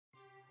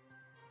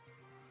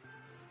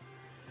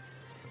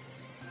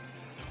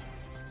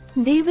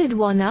David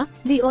Warner,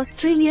 the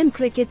Australian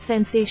cricket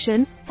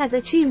sensation, has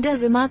achieved a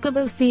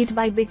remarkable feat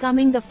by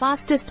becoming the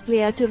fastest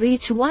player to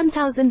reach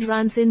 1,000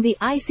 runs in the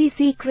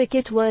ICC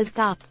Cricket World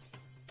Cup.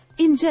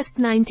 In just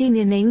 19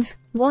 innings,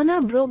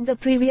 Warner broke the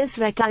previous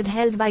record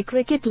held by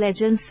cricket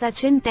legends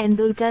Sachin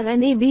Tendulkar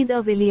and AB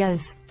de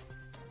Villiers.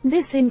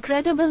 This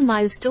incredible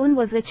milestone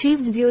was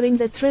achieved during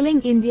the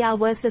thrilling India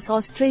vs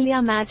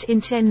Australia match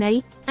in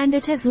Chennai, and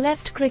it has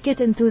left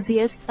cricket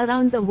enthusiasts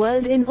around the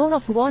world in awe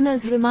of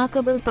Warner's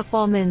remarkable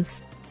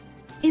performance.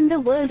 In the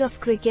world of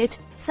cricket,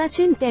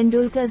 Sachin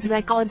Tendulkar's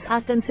records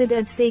are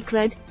considered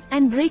sacred,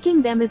 and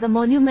breaking them is a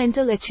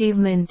monumental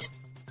achievement.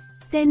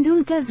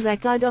 Tendulkar's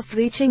record of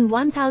reaching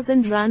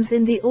 1,000 runs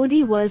in the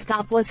ODI World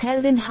Cup was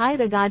held in high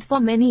regard for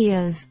many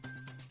years.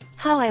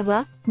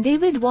 However,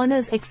 David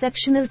Warner's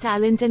exceptional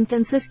talent and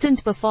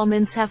consistent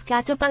performance have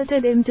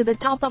catapulted him to the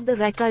top of the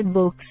record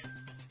books.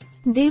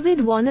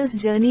 David Warner's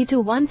journey to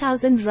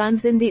 1,000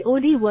 runs in the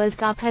ODI World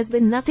Cup has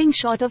been nothing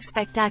short of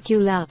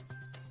spectacular.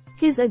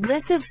 His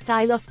aggressive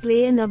style of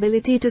play and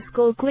ability to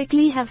score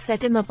quickly have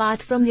set him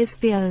apart from his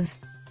peers.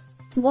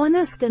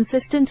 Warner's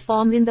consistent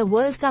form in the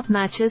World Cup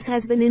matches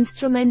has been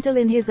instrumental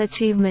in his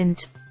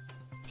achievement.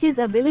 His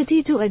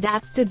ability to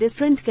adapt to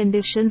different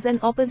conditions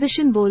and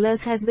opposition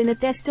bowlers has been a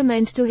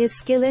testament to his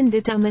skill and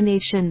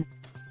determination.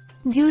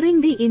 During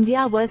the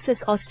India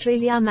vs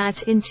Australia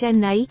match in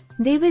Chennai,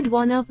 David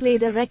Warner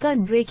played a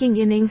record-breaking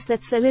innings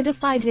that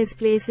solidified his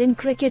place in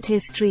cricket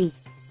history.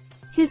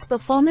 His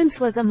performance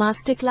was a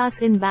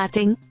masterclass in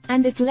batting,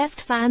 and it left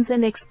fans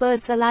and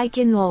experts alike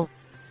in awe.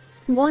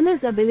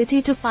 Warner's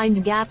ability to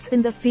find gaps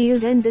in the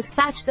field and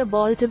dispatch the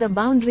ball to the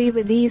boundary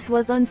with ease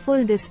was on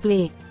full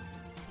display.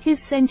 His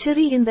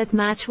century in that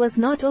match was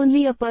not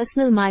only a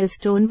personal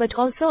milestone but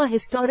also a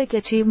historic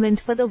achievement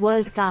for the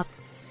World Cup.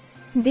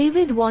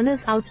 David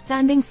Warner's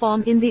outstanding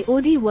form in the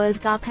ODI World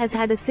Cup has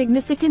had a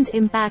significant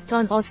impact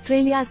on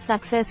Australia's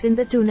success in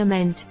the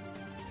tournament.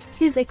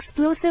 His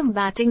explosive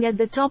batting at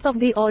the top of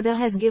the order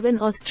has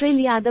given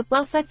Australia the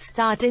perfect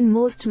start in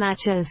most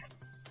matches.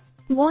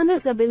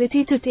 Warner's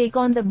ability to take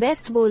on the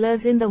best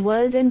bowlers in the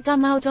world and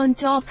come out on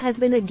top has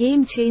been a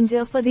game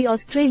changer for the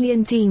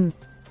Australian team.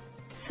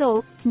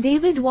 So,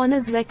 David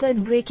Warner's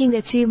record-breaking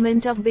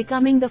achievement of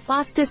becoming the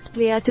fastest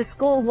player to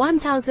score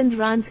 1,000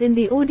 runs in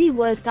the ODI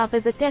World Cup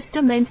is a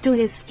testament to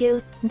his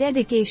skill,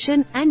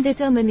 dedication, and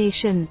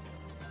determination.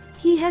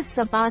 He has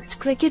surpassed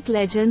cricket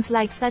legends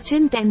like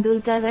Sachin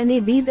Tendulkar and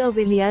AB de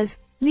Villiers,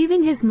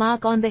 leaving his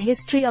mark on the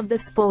history of the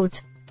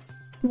sport.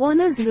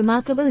 Warner's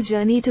remarkable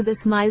journey to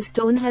this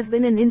milestone has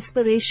been an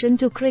inspiration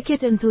to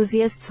cricket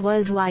enthusiasts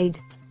worldwide.